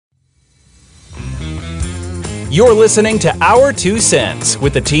You're listening to Our 2 Cents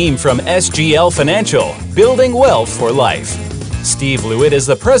with the team from SGL Financial, building wealth for life. Steve Lewitt is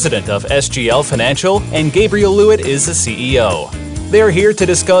the president of SGL Financial, and Gabriel Lewitt is the CEO. They're here to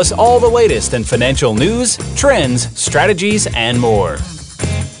discuss all the latest in financial news, trends, strategies, and more.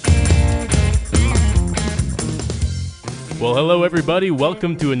 Well, hello, everybody.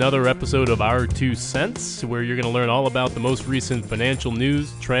 Welcome to another episode of Our 2 Cents, where you're going to learn all about the most recent financial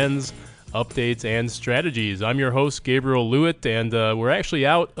news, trends, updates, and strategies. I'm your host, Gabriel Lewitt, and we're actually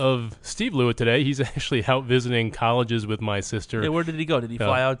out of Steve Lewitt today. He's actually out visiting colleges with my sister. Hey, where did he go? Did he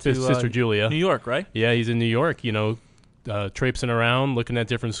fly out to Sister Julia? New York, right? Yeah, he's in New York, traipsing around, looking at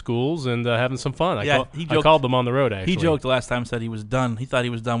different schools, and having some fun. I called them on the road, actually. He joked last time, said he was done. He thought he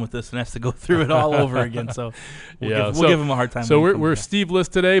was done with this and has to go through it all over again. So we'll give him a hard time. So we're Steve-less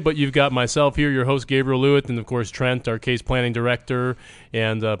today, but you've got myself here, your host, Gabriel Lewitt, and, of course, Trent, our case planning director,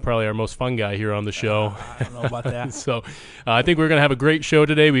 and probably our most fun guy here on the show. I don't know about that. So I think we're going to have a great show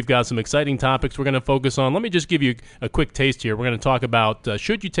today. We've got some exciting topics we're going to focus on. Let me just give you a quick taste here. We're going to talk about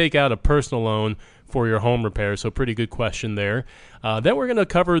should you take out a personal loan for your home repair? So pretty good question there. Then we're going to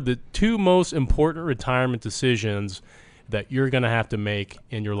cover the two most important retirement decisions that you're going to have to make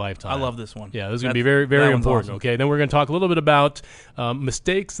in your lifetime. I love this one. Yeah, this is going to be very, very important. Awesome. Okay, then we're going to talk a little bit about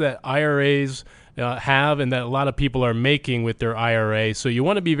mistakes that IRAs have and that a lot of people are making with their IRA. So you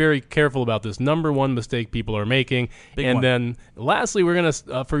want to be very careful about this. Number one mistake people are making. Then lastly, we're going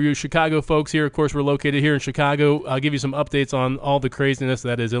to, for you Chicago folks here, of course, we're located here in Chicago. I'll give you some updates on all the craziness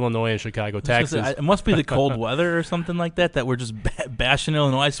that is Illinois and Chicago taxes. It must be the cold weather or something like that we're just bashing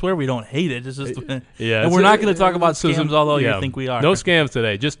Illinois. I swear we don't hate it. It's just, and we're not going to talk about scams, although you think we are. No scams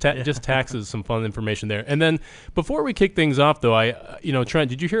today. Just taxes, some fun information there. And then before we kick things off, though, Trent,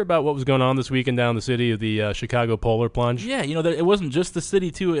 did you hear about what was going on this weekend down the city of the Chicago Polar Plunge? Yeah, it wasn't just the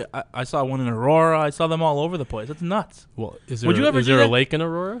city, too. I saw one in Aurora. I saw them all over the place. It's nuts. Well, is there a lake in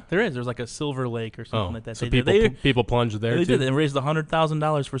Aurora? There is. There's like a silver lake or something like that. So people plunged there, too? They did. They raised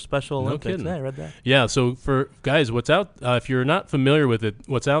 $100,000 for Special Olympics. No kidding. Yeah, I read that. Yeah, so for guys, what's out, if you're not familiar with it,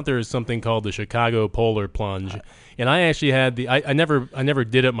 what's out there is something called the Chicago Polar Plunge. And I actually had I never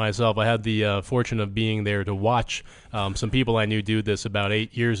did it myself. I had the fortune of being there to watch some people I knew do this about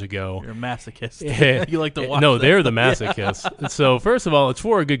 8 years ago. You're a masochist. You like to watch No, they're the masochists. So first of all, it's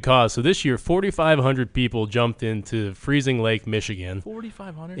for a good cause. So this year, 4,500 people jumped into freezing Lake Michigan.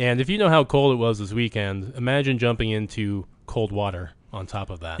 4,500? And if you know how cold it was this weekend, imagine jumping into cold water on top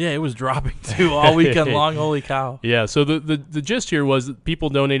of that. Yeah, it was dropping too all weekend long. Holy cow. Yeah, so the gist here was that people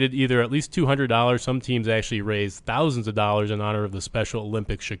donated either at least $200. Some teams actually raised thousands of dollars in honor of the Special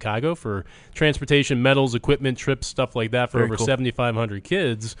Olympics Chicago for transportation, medals, equipment, trips, stuff like that for Very over cool. 7,500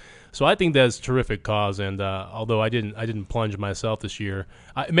 kids. So I think that's a terrific cause, and although I didn't plunge myself this year,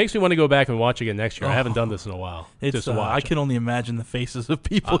 it makes me want to go back and watch again next year. I haven't done this in a while. It's I can only imagine the faces of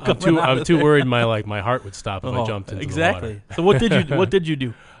people I'm too worried my heart would stop if I jumped into the water. So what did you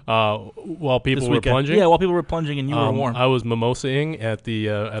do? While people were plunging? Yeah, while people were plunging and you were warm. I was mimosaing at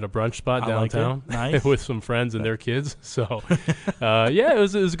a brunch spot downtown nice. with some friends and their kids. So, it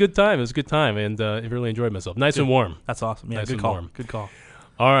was a good time. It was a good time, and I really enjoyed myself. Nice and warm. That's awesome. Yeah, nice good and call. Warm. Good call.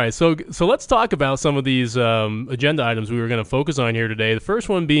 All right, so let's talk about some of these agenda items we were going to focus on here today. The first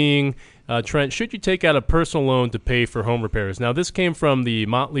one being, Trent, should you take out a personal loan to pay for home repairs? Now, this came from the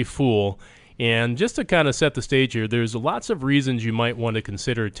Motley Fool, and just to kind of set the stage here, there's lots of reasons you might want to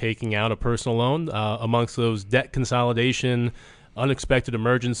consider taking out a personal loan. Amongst those, debt consolidation, unexpected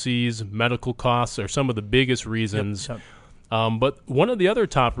emergencies, medical costs are some of the biggest reasons. Yep. But one of the other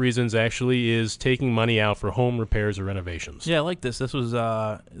top reasons actually is taking money out for home repairs or renovations. Yeah, I like this. This was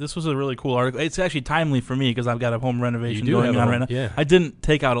a really cool article. It's actually timely for me because I've got a home renovation going on right now. Yeah. I didn't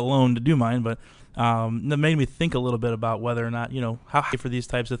take out a loan to do mine, but that made me think a little bit about whether or not how for these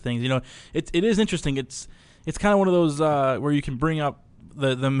types of things. It is interesting. It's kind of one of those where you can bring up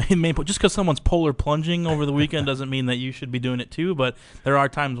the main point. Just because someone's polar plunging over the weekend doesn't mean that you should be doing it too. But there are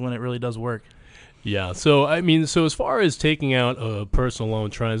times when it really does work. Yeah. So as far as taking out a personal loan,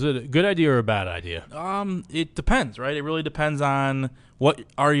 Trent, is it a good idea or a bad idea? It depends, right? It really depends on what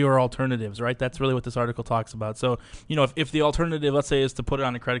are your alternatives, right? That's really what this article talks about. So, if the alternative, let's say, is to put it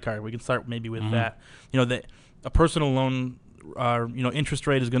on a credit card, we can start maybe with that. A personal loan, interest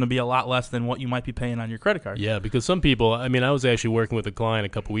rate is going to be a lot less than what you might be paying on your credit card. Yeah, because some people, I was actually working with a client a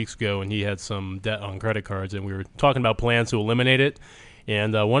couple weeks ago, and he had some debt on credit cards, and we were talking about plans to eliminate it.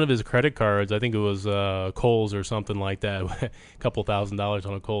 And one of his credit cards, I think it was Kohl's or something like that, a couple $1,000s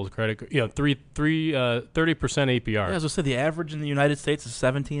on a Kohl's credit card. 30% APR. Yeah, as I said, the average in the United States is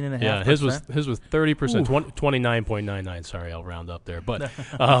 17.5%. Yeah, his was 30%, 29.99. Sorry, I'll round up there, but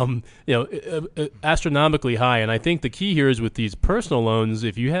astronomically high. And I think the key here is with these personal loans,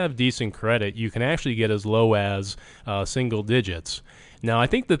 if you have decent credit, you can actually get as low as single digits. Now, I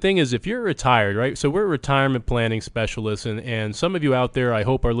think the thing is, if you're retired, right, so we're retirement planning specialists, and some of you out there, I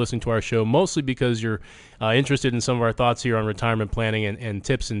hope, are listening to our show mostly because you're interested in some of our thoughts here on retirement planning and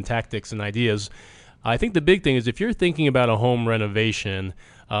tips and tactics and ideas. I think the big thing is if you're thinking about a home renovation,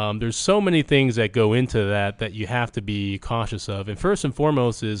 there's so many things that go into that you have to be cautious of. And first and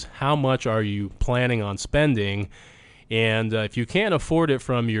foremost is how much are you planning on spending? And if you can't afford it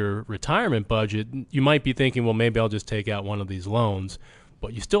from your retirement budget, you might be thinking, well, maybe I'll just take out one of these loans.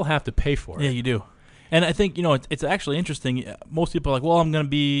 But you still have to pay for it. Yeah, you do. And I think, it's actually interesting. Most people are like, well, I'm going to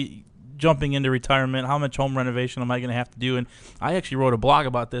be jumping into retirement. How much home renovation am I going to have to do? And I actually wrote a blog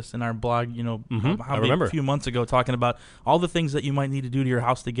about this in our blog, a few months ago, talking about all the things that you might need to do to your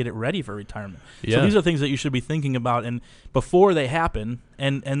house to get it ready for retirement. Yeah. So these are things that you should be thinking about and before they happen.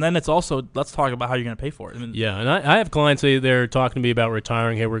 And then it's also, let's talk about how you're going to pay for it. And I have clients say they're talking to me about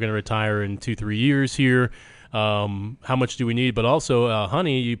retiring. Hey, we're going to retire in 2-3 years here. How much do we need? But also,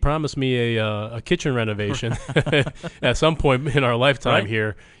 honey, you promised me a kitchen renovation at some point in our lifetime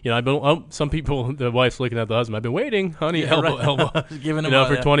here. I've been some people, the wife's looking at the husband. I've been waiting, honey, elbow, giving them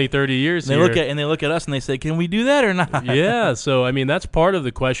for 20, 30 years. They look at us and they say, "Can we do that or not?" Yeah. So that's part of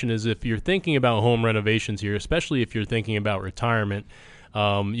the question. Is if you're thinking about home renovations here, especially if you're thinking about retirement.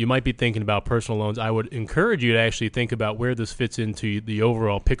 You might be thinking about personal loans. I would encourage you to actually think about where this fits into the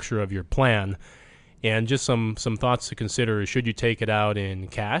overall picture of your plan. And just some thoughts to consider is should you take it out in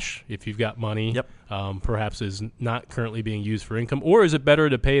cash if you've got money, perhaps is not currently being used for income, or is it better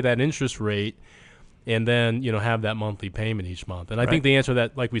to pay that interest rate and then have that monthly payment each month? And I think the answer to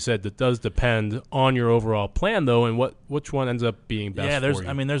that, like we said, that does depend on your overall plan though, and which one ends up being best for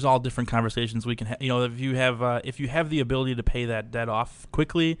you. There's all different conversations we can have. If you have the ability to pay that debt off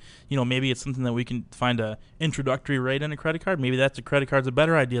quickly, maybe it's something that we can find a introductory rate on a credit card. Maybe a credit card's a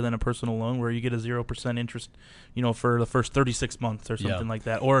better idea than a personal loan where you get a 0% interest, for the first 36 months or something like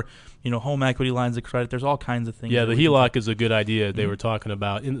that. Or, home equity lines of credit. There's all kinds of things. Yeah, the HELOC is a good idea they were talking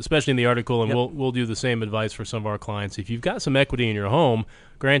about, especially in the article, and we'll do the same advice for some of our clients. If you've got some equity in your home,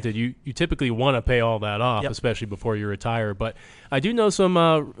 granted, you typically want to pay all that off, especially before you retire. But I do know some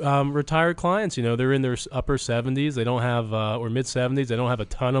retired clients, they're in their upper 70s, they don't have, or mid 70s, they don't have a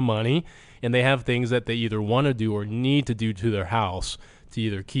ton of money, and they have things that they either want to do or need to do to their house to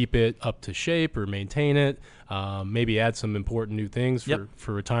either keep it up to shape or maintain it, maybe add some important new things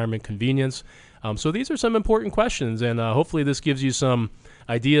for retirement convenience. So these are some important questions, and hopefully this gives you some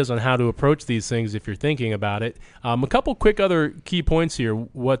ideas on how to approach these things if you're thinking about it. A couple quick other key points here.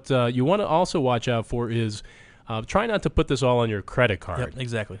 What you want to also watch out for is try not to put this all on your credit card. Yep,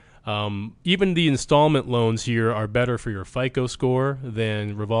 exactly. Even the installment loans here are better for your FICO score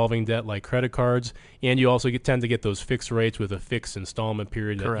than revolving debt like credit cards, and you also tend to get those fixed rates with a fixed installment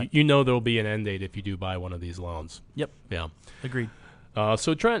period. Correct. There will be an end date if you do buy one of these loans. Yep. Yeah. Agreed.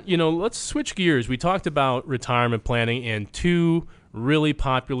 So Trent, let's switch gears. We talked about retirement planning and two really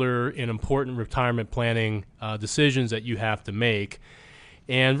popular and important retirement planning decisions that you have to make.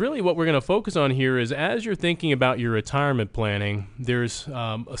 And really what we're going to focus on here is as you're thinking about your retirement planning, there's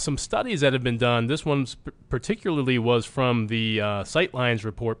some studies that have been done. This one particularly was from the Sightlines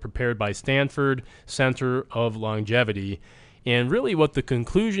report prepared by Stanford Center of Longevity. And really what the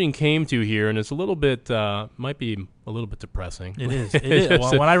conclusion came to here, and it's a little bit, might be a little bit depressing. It is. It is.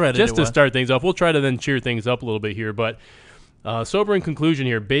 Well, when I read it, just to start things off, we'll try to then cheer things up a little bit here. But sobering conclusion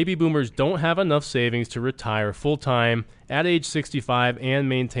here, baby boomers don't have enough savings to retire full-time at age 65 and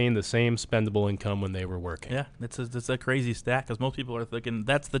maintain the same spendable income when they were working. Yeah, it's a crazy stat because most people are thinking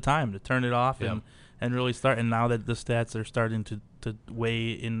that's the time to turn it off and really start. And now that the stats are starting to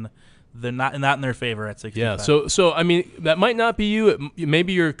weigh in, they're not in their favor at 65. Yeah, so that might not be you.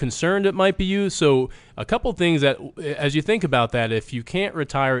 Maybe you're concerned it might be you. So a couple things that, as you think about that, if you can't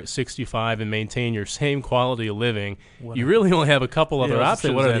retire at 65 and maintain your same quality of living, you really only have a couple other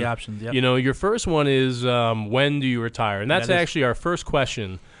options. What are the options? Yep. Your first one is when do you retire? And that's actually our first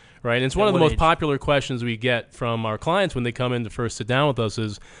question, right? And it's one of the most popular questions we get from our clients when they come in to first sit down with us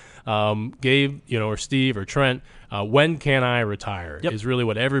is, Gabe, or Steve or Trent, when can I retire? Is really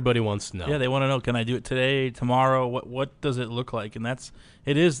what everybody wants to know. Yeah, they want to know, can I do it today, tomorrow? What does it look like? And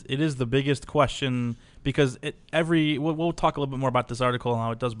it is the biggest question because we'll talk a little bit more about this article and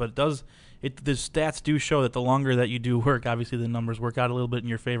how it does, but the stats do show that the longer that you do work, obviously the numbers work out a little bit in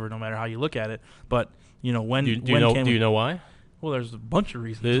your favor, no matter how you look at it. But when do you know why? Well, there's a bunch of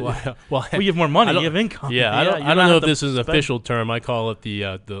reasons why. Well, you have more money, you have income. Yeah, I don't know if this is an official term. I call it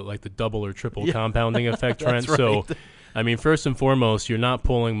the double or triple compounding effect, Trent. Right. So, I mean, first and foremost, you're not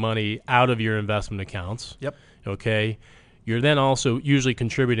pulling money out of your investment accounts. Yep. Okay. You're then also usually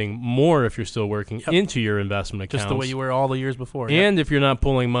contributing more if you're still working into your investment accounts. Just the way you were all the years before. And if you're not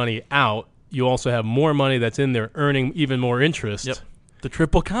pulling money out, you also have more money that's in there earning even more interest. Yep. The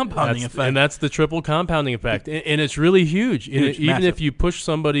triple compounding effect. And that's the triple compounding effect. And it's really huge. Even massive. if you push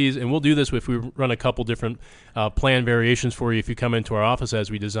somebody's, and we'll do this if we run a couple different plan variations for you if you come into our office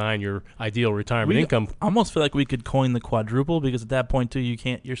as we design your ideal retirement income. I almost feel like we could coin the quadruple, because at that point, too,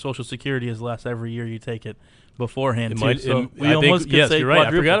 your Social Security is less every year you take it beforehand, too. Yes, you're right.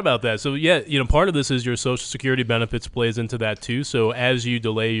 I forgot about that. So, part of this is your Social Security benefits plays into that, too. So as you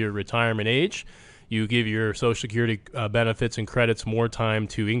delay your retirement age, you give your Social Security benefits and credits more time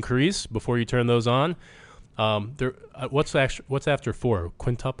to increase before you turn those on. What's after 4?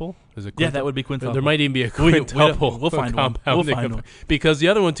 Quintuple? Is it? Yeah, that would be quintuple. There might even be a quintuple. We'll find one. Because the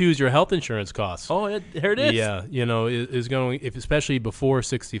other one too is your health insurance costs. Oh, here it is. Yeah, is going especially before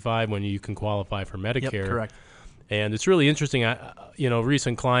 65 when you can qualify for Medicare. Yep, correct. And it's really interesting. A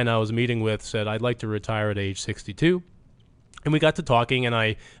recent client I was meeting with said, "I'd like to retire at age 62." And we got to talking,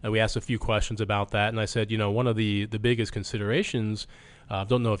 and we asked a few questions about that. And I said, one of the biggest considerations,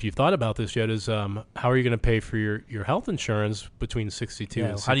 don't know if you've thought about this yet, is how are you going to pay for your health insurance between 62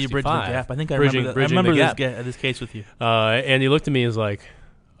 and 65? How do you bridge the gap? I think I remember this case with you. And he looked at me and was like,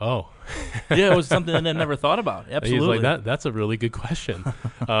 oh. Yeah, it was something that I never thought about. Absolutely. He's like, that's a really good question,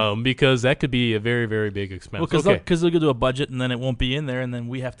 because that could be a very, very big expense. Well, because they'll go to a budget, and then it won't be in there, and then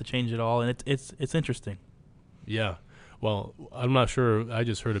we have to change it all, and it's interesting. Yeah. Well, I'm not sure. I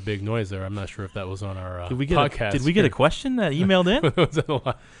just heard a big noise there. I'm not sure if that was on our podcast. Did we get a question that emailed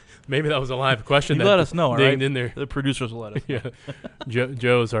in? Maybe that was a live question. Let us know, right? In there. The producers will let us know. Yeah.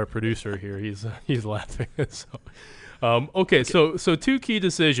 Joe's our producer here. He's laughing. Okay, so 2 key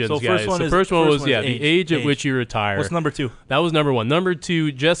decisions, guys. First one was the age at which you retire. What's number 2? That was number 1. Number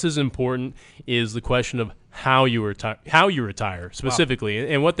 2, just as important, is the question of how you retire specifically. Wow.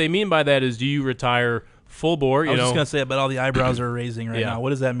 And what they mean by that is, do you retire full bore? I was just going to say, but all the eyebrows are raising right now. What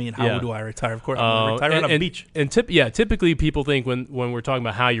does that mean? How do I retire? Of course, I'm going to retire on a beach. And typically people think when we're talking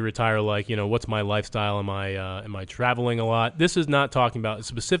about how you retire, like, what's my lifestyle? Am I traveling a lot? This is not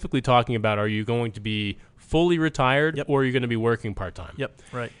specifically talking about, are you going to be fully retired or are you going to be working part-time? Yep,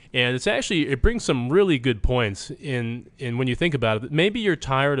 right. And it brings some really good points in when you think about it. Maybe you're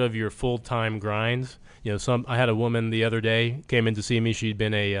tired of your full-time grind. I had a woman the other day came in to see me. She'd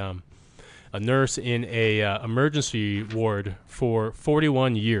been a nurse in a emergency ward for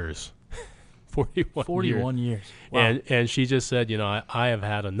 41 years. 41 years. Wow. And she just said, I have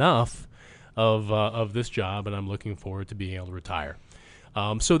had enough of this job, and I'm looking forward to being able to retire.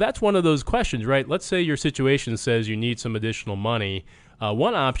 So that's one of those questions, right? Let's say your situation says you need some additional money.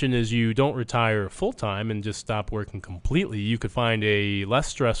 One option is you don't retire full-time and just stop working completely. You could find a less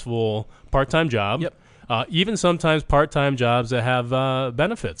stressful part-time job. Yep. Even sometimes part-time jobs that have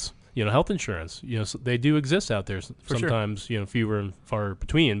benefits. Health insurance. So they do exist out there. Sometimes, fewer and far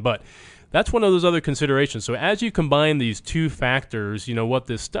between. But that's one of those other considerations. So as you combine these 2 factors, what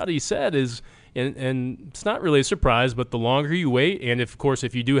this study said is, and it's not really a surprise, but the longer you wait, and of course,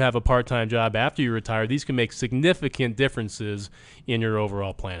 if you do have a part-time job after you retire, these can make significant differences in your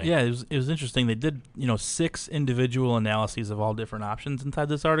overall planning. Yeah, it was interesting. They did 6 individual analyses of all different options inside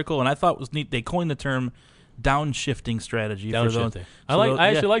this article, and I thought it was neat. They coined the term downshifting strategy. Downshifting. I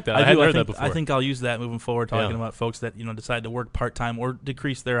actually like that. I hadn't heard that before. I think I'll use that moving forward, talking about folks that decide to work part-time or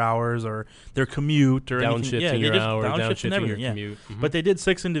decrease their hours or their commute or downshifting your hours, downshiftting your commute. Mm-hmm. But they did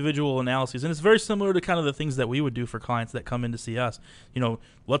 6 individual analyses, and it's very similar to kind of the things that we would do for clients that come in to see us.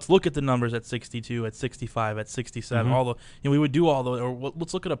 Let's look at the numbers at 62, at 65, at 67. All the we would do all those, or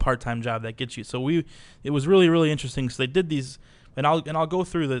let's look at a part-time job that gets you. So it was really, really interesting. So they did these. And I'll go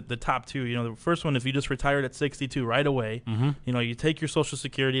through the top 2. The first one, if you just retired at 62 right away, you take your Social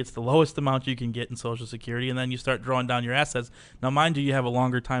Security. It's the lowest amount you can get in Social Security, and then you start drawing down your assets. Now, mind you have a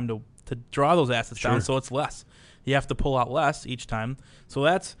longer time to draw those assets down, so it's less. You have to pull out less each time. So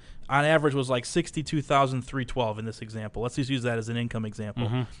that's, on average, was like $62,312 in this example. Let's just use that as an income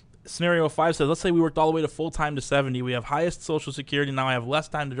example. Scenario 5 says, let's say we worked all the way to full-time to 70. We have highest Social Security. Now I have less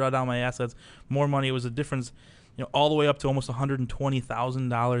time to draw down my assets, more money. It was a difference. all the way up to almost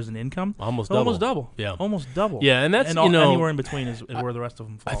 $120,000 in income. Almost double. Yeah. Almost double. Yeah, and that's, anywhere in between is where the rest of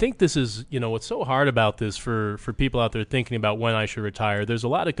them fall. I think this is, what's so hard about this for people out there thinking about when I should retire. There's a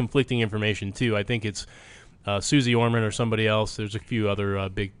lot of conflicting information, too. I think it's Susie Orman or somebody else. There's a few other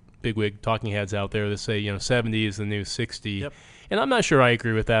bigwig talking heads out there that say, 70 is the new 60. Yep. And I'm not sure I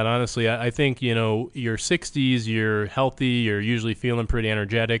agree with that, honestly. I think, your 60s, you're healthy, you're usually feeling pretty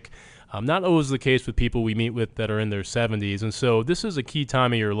energetic. Not always the case with people we meet with that are in their 70s. And so this is a key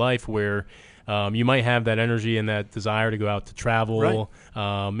time of your life where you might have that energy and that desire to go out to travel,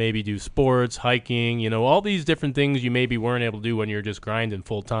 maybe do sports, hiking, all these different things you maybe weren't able to do when you're just grinding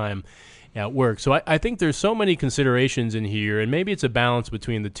full-time at work. So I think there's so many considerations in here, and maybe it's a balance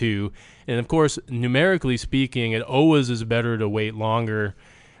between the two. And, of course, numerically speaking, it always is better to wait longer,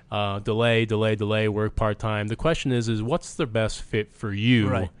 delay, work part-time. The question is what's the best fit for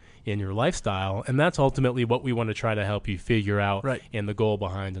you in your lifestyle? And that's ultimately what we want to try to help you figure out and the goal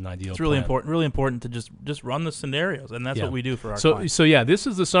behind an ideal It's really plan. really important to just run the scenarios, and that's what we do for our clients. So yeah, this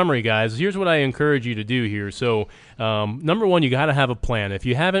is the summary, guys. Here's what I encourage you to do here. So number one, you got to have a plan. If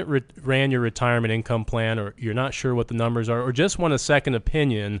you haven't ran your retirement income plan, or you're not sure what the numbers are, or just want a second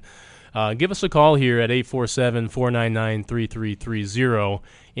opinion, give us a call here at 847-499-3330,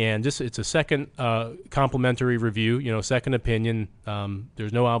 and it's a second complimentary review, second opinion.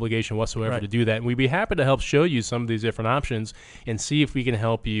 There's no obligation whatsoever to do that, and we'd be happy to help show you some of these different options and see if we can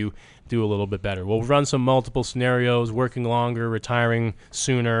help you do a little bit better. We'll run some multiple scenarios, working longer, retiring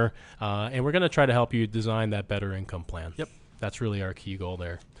sooner, and we're going to try to help you design that better income plan. Yep. That's really our key goal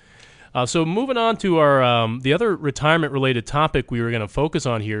there. So moving on to our the other retirement-related topic we were going to focus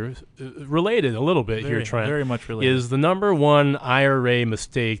on here, related a little bit here, Trent, very much related, is the number one IRA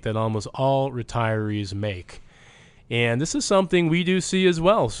mistake that almost all retirees make. And this is something we do see as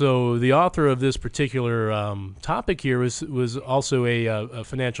well. So the author of this particular topic here was also a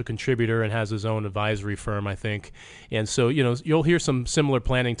financial contributor and has his own advisory firm, I think. And so, you'll hear some similar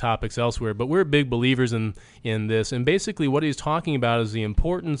planning topics elsewhere, but we're big believers in this. And basically what he's talking about is the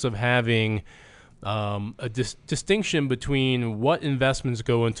importance of having a distinction between what investments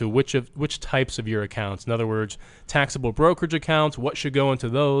go into which types of your accounts. In other words, taxable brokerage accounts, what should go into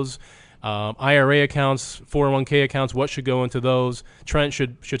those? IRA accounts, 401k accounts, what should go into those? Trent,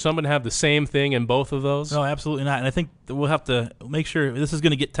 should someone have the same thing in both of those? No, absolutely not. And I think that we'll have to make sure this is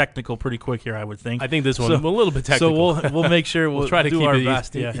going to get technical pretty quick here, I would think. I think this one a little bit technical. So we'll make sure we'll try to do keep our it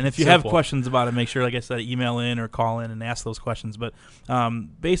best. easy, And if you simple. have questions about it, make sure, like I said, email in or call in and ask those questions. But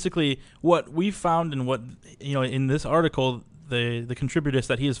basically what we found and what, in this article, the contributors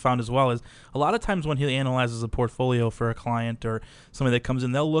that he has found as well is a lot of times when he analyzes a portfolio for a client or somebody that comes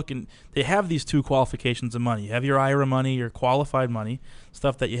in, they'll look and they have these two qualifications of money. You have your IRA money, your qualified money,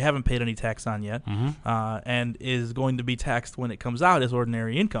 stuff that you haven't paid any tax on yet, and is going to be taxed when it comes out as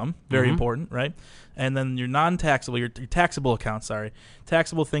ordinary income. Very important, right? And then your non-taxable, your taxable accounts,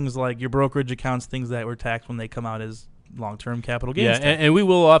 taxable things like your brokerage accounts, things that were taxed when they come out as long-term capital gains. Yeah, and we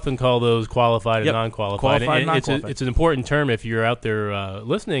will often call those qualified and non-qualified. Qualified and non-qualified. It's an important term if you're out there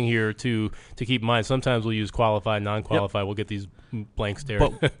listening here to keep in mind. Sometimes we'll use qualified, non-qualified. We'll get these blank stares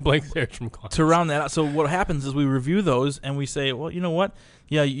from clients. To round that out, so what happens is we review those and we say, well, you know what?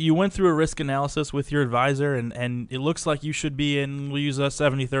 Yeah, you went through a risk analysis with your advisor, and it looks like you should be in, we'll use a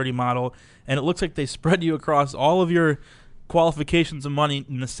 70-30 model, and it looks like they spread you across all of your qualifications of money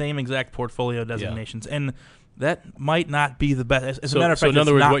in the same exact portfolio designations. And that might not be the best. As a matter of fact, in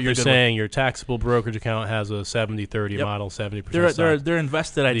other words, what you're good saying, your taxable brokerage account has a 70-30 model, 70%. They're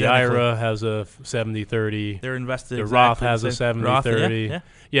invested identically. The IRA has a 70-30. They're invested. The exactly Roth has a 70-30.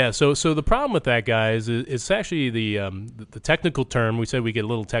 Yeah. So the problem with that, guys, is it's actually the technical term. We said we get a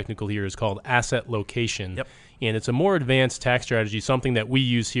little technical here. Is called asset location. Yep. And it's a more advanced tax strategy, something that we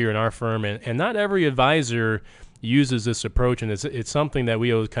use here in our firm, and not every advisor uses this approach, and it's something that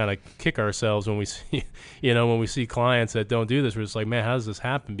we always kind of kick ourselves when we see, when we see clients that don't do this. We're just like, man, how does this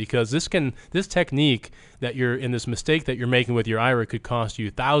happen? Because this technique that you're in, this mistake that you're making with your IRA could cost you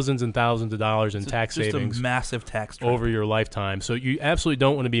thousands and thousands of dollars in tax savings, a massive tax trap over your lifetime. So you absolutely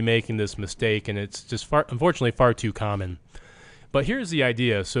don't want to be making this mistake, and it's just unfortunately far too common. But here's the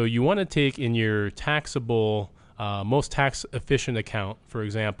idea. So you want to take in your taxable, most tax efficient account, for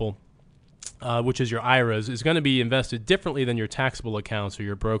example, which is your IRAs, is going to be invested differently than your taxable accounts or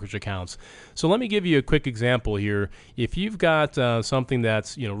your brokerage accounts. So let me give you a quick example here. If you've got something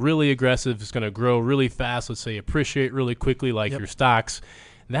that's really aggressive, it's going to grow really fast, let's say appreciate really quickly like your stocks,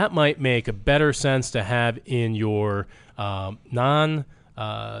 that might make a better sense to have in your non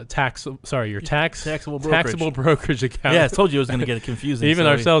taxable brokerage account. Yeah, I told you it was going to get confusing. Even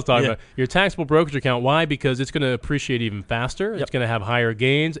ourselves talking about your taxable brokerage account. Why? Because it's going to appreciate even faster. It's going to have higher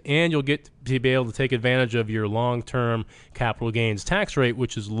gains, and you'll get to be able to take advantage of your long-term capital gains tax rate,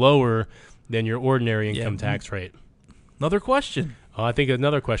 which is lower than your ordinary income tax rate. Another question. Oh, I think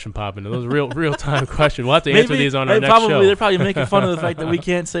another question popped into those real-time question. We'll have to answer these on our next show. They're probably making fun of the fact that we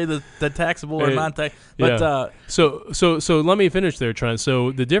can't say the taxable or non-tax. But So let me finish there, Trent.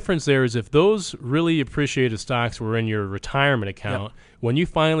 So the difference there is if those really appreciated stocks were in your retirement account, when you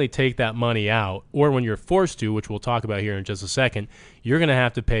finally take that money out, or when you're forced to, which we'll talk about here in just a second, you're going to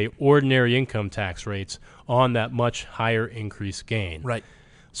have to pay ordinary income tax rates on that much higher increased gain. Right.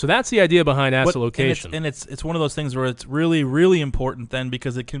 So that's the idea behind asset location. And it's one of those things where it's really, really important then,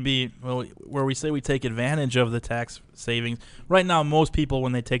 because it can be, where we say we take advantage of the tax savings. Right now, most people,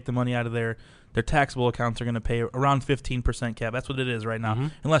 when they take the money out of their taxable accounts, are going to pay around 15% cap. That's what it is right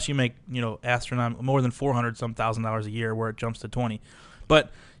now, unless you make, astronomical, more than $400,000 a year, where it jumps to 20.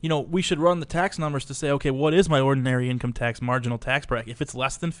 But we should run the tax numbers to say, okay, what is my ordinary income tax marginal tax bracket? If it's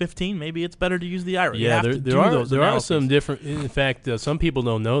less than 15, maybe it's better to use the IRA. Yeah, there are some different. In fact, some people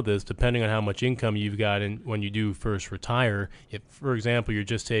don't know this. Depending on how much income you've got, when you do first retire, if, for example, you're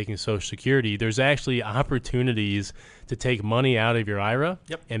just taking Social Security, there's actually opportunities to take money out of your IRA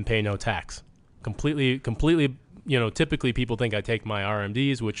and pay no tax. Completely. Typically people think I take my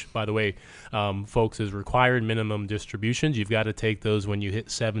RMDs, which, by the way, folks, is required minimum distributions. You've got to take those when you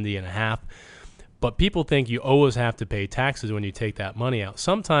hit 70 and a half. But people think you always have to pay taxes when you take that money out.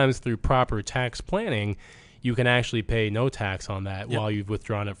 Sometimes through proper tax planning, you can actually pay no tax on that while you've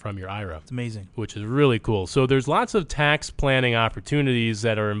withdrawn it from your IRA. It's amazing. Which is really cool. So there's lots of tax planning opportunities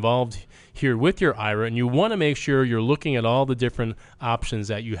that are involved here with your IRA, and you want to make sure you're looking at all the different options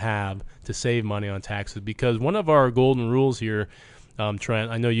that you have to save money on taxes, because one of our golden rules here, Trent,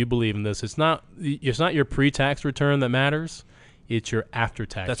 I know you believe in this, it's not your pre-tax return that matters. It's your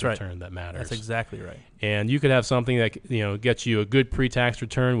after-tax return that matters. That's exactly right. And you could have something that gets you a good pre-tax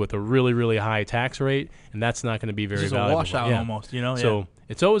return with a really, really high tax rate, and that's not going to be very valuable. It's a washout almost, So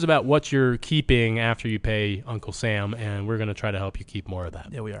it's always about what you're keeping after you pay Uncle Sam, and we're going to try to help you keep more of that.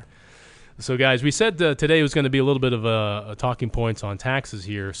 Yeah, we are. So, guys, we said today was going to be a little bit of a talking points on taxes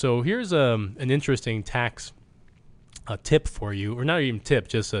here. So here's an interesting tax tip for you, or not even tip,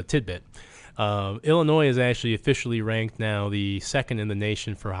 just a tidbit. Illinois is actually officially ranked now the second in the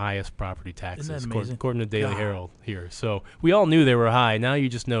nation for highest property taxes, Isn't that amazing? According to Daily Herald here. So we all knew they were high. Now you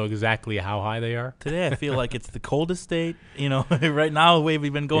just know exactly how high they are. Today I feel like it's the coldest state. Right now the way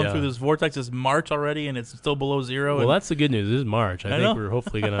we've been going through this vortex is March already, and it's still below zero. Well, that's the good news. This is March. I think we're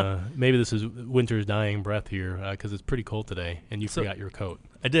hopefully going to – maybe this is winter's dying breath here, because it's pretty cold today, and you forgot your coat.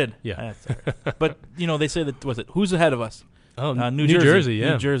 I did. Yeah. But, they say that – who's ahead of us? Oh, New Jersey,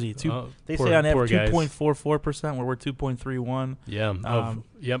 yeah. New Jersey. They say on average 2.44%, where we're 2.31. Yeah.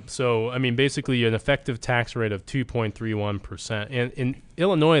 Yep. So, basically an effective tax rate of 2.31%. And in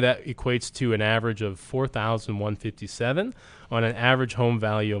Illinois, that equates to an average of $4,157 on an average home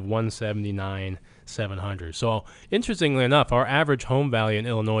value of $179,700. So, interestingly enough, our average home value in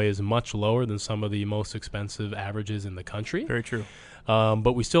Illinois is much lower than some of the most expensive averages in the country. Very true.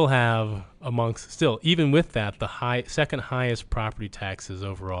 But we still have even with that, the second highest property taxes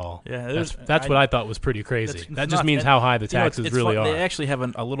overall. Yeah, that's what I thought was pretty crazy. That just means how high the taxes really are. They actually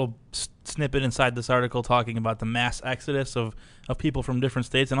have a little snippet inside this article talking about the mass exodus of people from different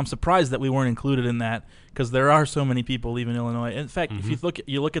states, and I'm surprised that we weren't included in that, because there are so many people leaving Illinois. In fact, if you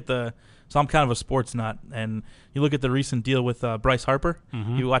look at so I'm kind of a sports nut, and you look at the recent deal with Bryce Harper.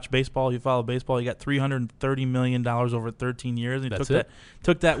 You watch baseball, you follow baseball. He got $330 million over 13 years, and he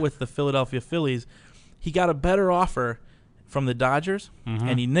took that with the Philadelphia Phillies. He got a better offer from the Dodgers,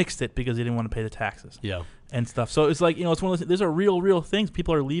 and he nixed it because he didn't want to pay the taxes. Yeah. And stuff. So it's like, it's one of those. These are real things.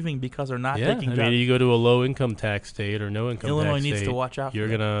 People are leaving because they're not taking jobs. You go to a low income tax state or no income tax state. Illinois needs to watch out. You're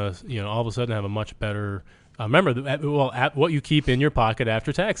gonna, all of a sudden have a much better. Remember, what you keep in your pocket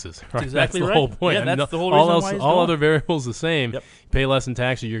after taxes. Right? Exactly that's the right. whole point. Yeah, that's the whole reason why he's all going. other variables the same. Yep. You pay less in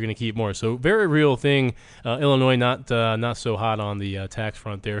taxes, you're going to keep more. So very real thing. Illinois not so hot on the tax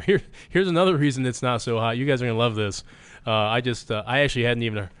front there. Here's another reason it's not so hot. You guys are going to love this. I actually hadn't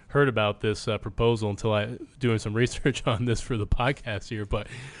even heard about this proposal until I doing some research on this for the podcast here. But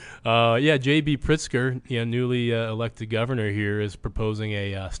J.B. Pritzker, newly elected governor here, is proposing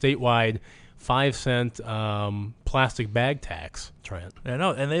a statewide 5-cent plastic bag tax, Trent. I know,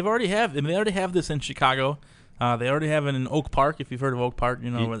 and they already have this in Chicago. They already have it in Oak Park. If you've heard of Oak Park,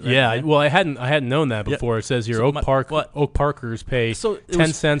 Well, I hadn't known that before. It says here So Oak Parkers pay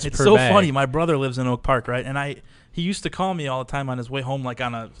 10 cents per bag. It's so funny. My brother lives in Oak Park, right? And he used to call me all the time on his way home, like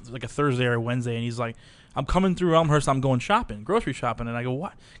on a Thursday or Wednesday, and he's like, I'm coming through Elmhurst. I'm going shopping, grocery shopping. And I go,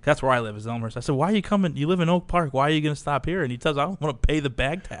 what? That's where I live, is Elmhurst. I said, why are you coming? You live in Oak Park. Why are you going to stop here? And he tells, I don't want to pay the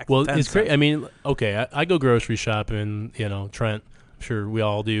bag tax. Well, it's great. I mean, okay, I go grocery shopping, Trent, I'm sure we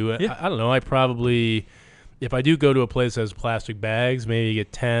all do. Yeah. I don't know. I probably, if I do go to a place that has plastic bags, maybe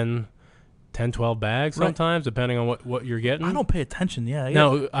get 10, 12 bags sometimes, depending on what you're getting. I don't pay attention. Yeah.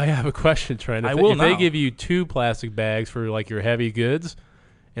 Now, I have a question, Trent. If they give you 2 plastic bags for like your heavy goods,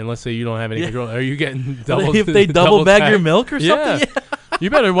 and let's say you don't have any control, are you getting double? If they double bag your milk or something, you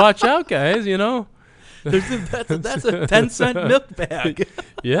better watch out, guys. That's a 10-cent milk bag.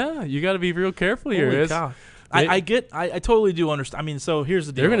 Yeah, you got to be real careful here. Holy cow. I totally do understand. I mean, so here's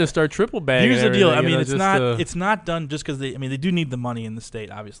the deal. They're going to start triple bagging. Here's the deal. I mean, it's not done just because they do need the money in the state,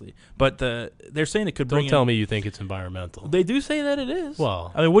 obviously. But they're saying it could bring. Don't tell me you think it's environmental. They do say that it is.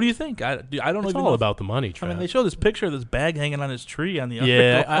 Well, I mean, what do you think? I don't know. It's all about the money, Trent. I mean, they show this picture of this bag hanging on his tree on the.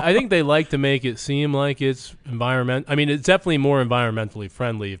 Yeah, I think they like to make it seem like it's environment. I mean, it's definitely more environmentally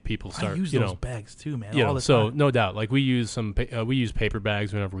friendly if people start. I use those bags too, man. All the so time. No doubt. Like we use paper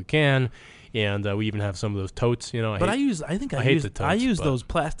bags whenever we can. And we even have some of those totes, I use the totes, those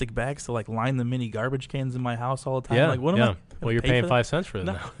plastic bags to like line the mini garbage cans in my house all the time. Yeah, like, what am I? Well, you're paying 5 cents for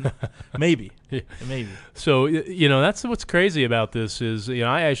them now. Maybe. Yeah. Maybe. So, that's what's crazy about this is,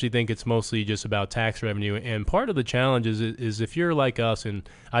 I actually think it's mostly just about tax revenue. And part of the challenge is if you're like us, and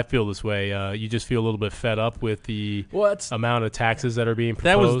I feel this way, you just feel a little bit fed up with the amount of taxes that are being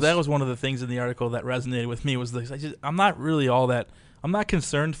proposed. That was one of the things in the article that resonated with me was this. I'm not really all that. I'm not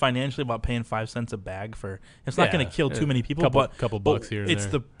concerned financially about paying 5 cents a bag for. It's not going to kill too many people. Couple bucks here and it's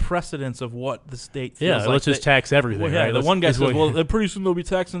there. the precedence of what the state feels like. Let's just tax everything. Well, yeah, right? the one guy says, "Well, pretty soon they'll be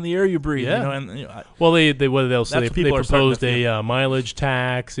taxing the air you breathe." Yeah. They'll say they proposed a mileage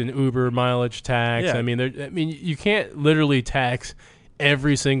tax, an Uber mileage tax. Yeah. I mean, you can't literally tax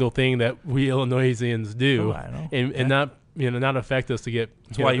every single thing that we Illinoisans do, and not affect us to get.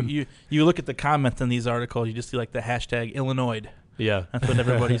 That's why you look at the comments in these articles, you just see like the hashtag Illinois. Yeah, that's what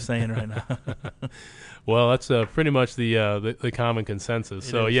everybody's saying right now. Well, that's pretty much the common consensus.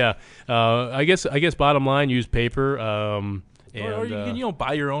 So I guess bottom line, use paper. Or you can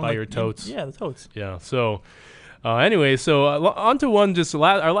buy your own. Buy your totes. The totes. Yeah. So anyway, on to one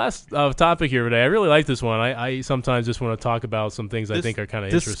our last topic here today. I really like this one. I sometimes just want to talk about some things I think are kind of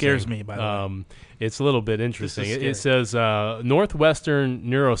interesting. This scares me, by the way. It's a little bit interesting. It says Northwestern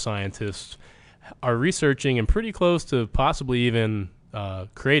neuroscientists are researching and pretty close to possibly even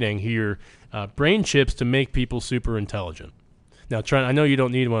creating here brain chips to make people super intelligent. Now, Trent, I know you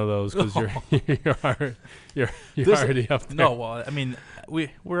don't need one of those because you're already up there. No, well, I mean,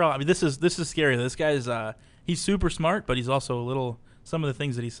 we're all. I mean, this is scary. This guy's he's super smart, but he's also a little. Some of the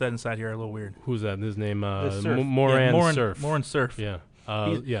things that he said inside here are a little weird. Who's that? His name Moran Cerf. Moran Cerf. Yeah.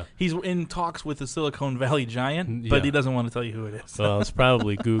 He's in talks with the Silicon Valley giant, but he doesn't want to tell you who it is. Well, it's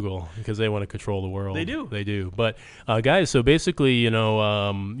probably Google because they want to control the world. They do. But guys, so basically,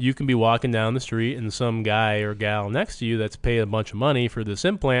 you can be walking down the street and some guy or gal next to you that's paid a bunch of money for this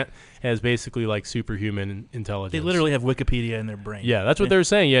implant has basically like superhuman intelligence. They literally have Wikipedia in their brain. Yeah, that's what they're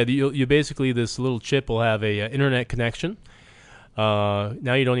saying. Yeah, you basically this little chip will have a internet connection. Now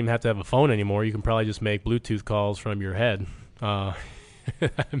you don't even have to have a phone anymore. You can probably just make Bluetooth calls from your head.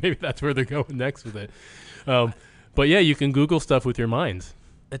 Maybe that's where they're going next with it. But yeah, you can Google stuff with your mind.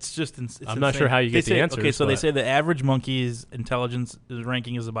 It's just. I'm not sure how you get the answers. Okay, so they say the average monkey's intelligence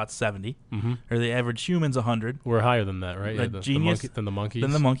ranking is about 70, or the average human's 100. We're higher than that, right? Genius than the monkeys.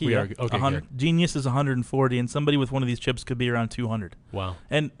 Than the monkey. We yeah. are, okay, 100. Genius is 140, and somebody with one of these chips could be around 200. Wow.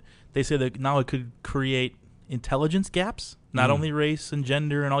 And they say that now it could create intelligence gaps, not only race and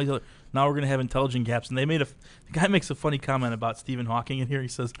gender and all these other. Now we're going to have intelligent gaps. And the guy makes a funny comment about Stephen Hawking in here. He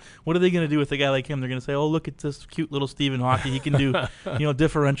says, what are they going to do with a guy like him? They're going to say, oh, look at this cute little Stephen Hawking. He can do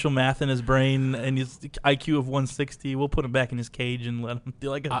differential math in his brain and his IQ of 160. We'll put him back in his cage and let him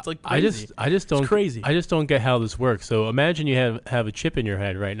do it's like crazy. I just don't. It's crazy. I just don't get how this works. So imagine you have a chip in your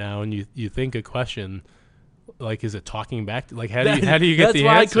head right now and you think a question. Like, is it talking back? How do you get the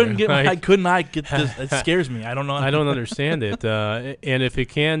answer? I could not get this. It scares me. I don't know. I don't understand it. And if it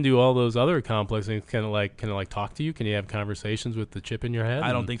can do all those other complex things, can it talk to you? Can you have conversations with the chip in your head?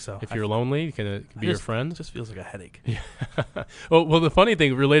 I don't think so. If you're lonely, can it be your friend? It just feels like a headache. Yeah. Well, the funny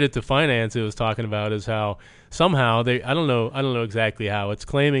thing related to finance it was talking about is how somehow I don't know exactly how. It's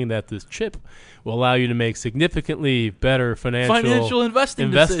claiming that this chip will allow you to make significantly better financial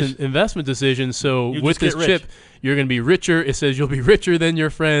investment decisions. So with this chip, you're going to be richer. It says you'll be richer than your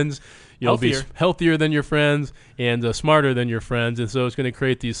friends. You'll be healthier than your friends and smarter than your friends. And so it's going to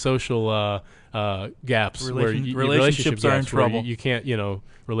create these social gaps where relationships are in trouble. You can't,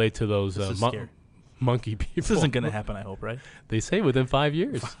 relate to those monkey people. This isn't going to happen, I hope, right? They say within 5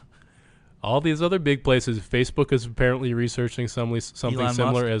 years. All these other big places, Facebook is apparently researching something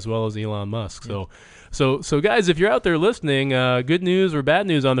similar, as well as Elon Musk. Yeah. So guys, if you're out there listening, good news or bad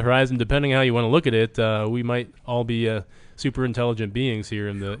news on the horizon, depending on how you want to look at it. We might all be super intelligent beings here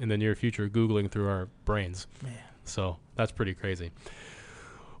in the near future, Googling through our brains. Man. So that's pretty crazy.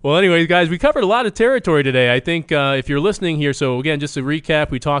 Well, anyways, guys, we covered a lot of territory today. I think if you're listening here, so again, just to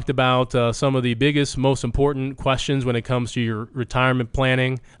recap, we talked about some of the biggest, most important questions when it comes to your retirement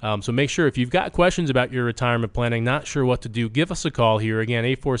planning. So make sure if you've got questions about your retirement planning, not sure what to do, give us a call here. Again,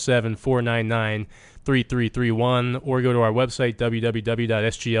 847-499-3331, or go to our website,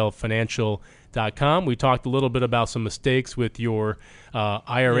 www.sglfinancial.com. We talked a little bit about some mistakes with your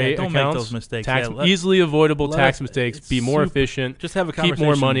IRA don't accounts. make those mistakes. Easily avoidable tax mistakes. Be more efficient. Just have a conversation. Keep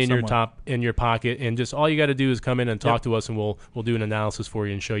more money in your pocket, and just all you got to do is come in and talk to us, and we'll do an analysis for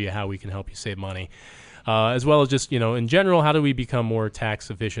you and show you how we can help you save money. As well as just, in general, how do we become more tax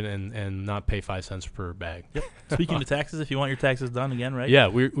efficient and not pay 5 cents per bag? Yep. Speaking of taxes, if you want your taxes done again, right? Yeah,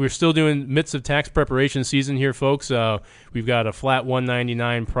 we're still doing midst of tax preparation season here, folks. We've got a flat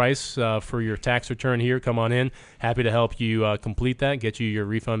 $199 price for your tax return here. Come on in. Happy to help you complete that, get you your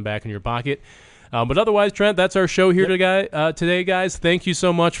refund back in your pocket. But otherwise, Trent, that's our show here today, guys. Thank you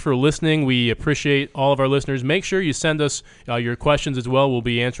so much for listening. We appreciate all of our listeners. Make sure you send us your questions as well. We'll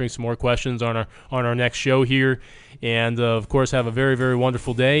be answering some more questions on our next show here. And, of course, have a very, very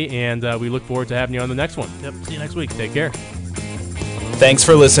wonderful day. And we look forward to having you on the next one. Yep. See you next week. Take care. Thanks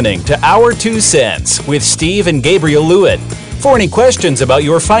for listening to Our 2 Cents with Steve and Gabriel Lewitt. For any questions about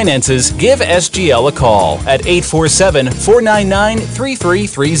your finances, give SGL a call at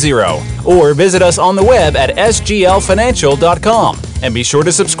 847-499-3330 or visit us on the web at sglfinancial.com. And be sure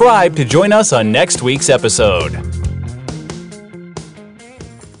to subscribe to join us on next week's episode.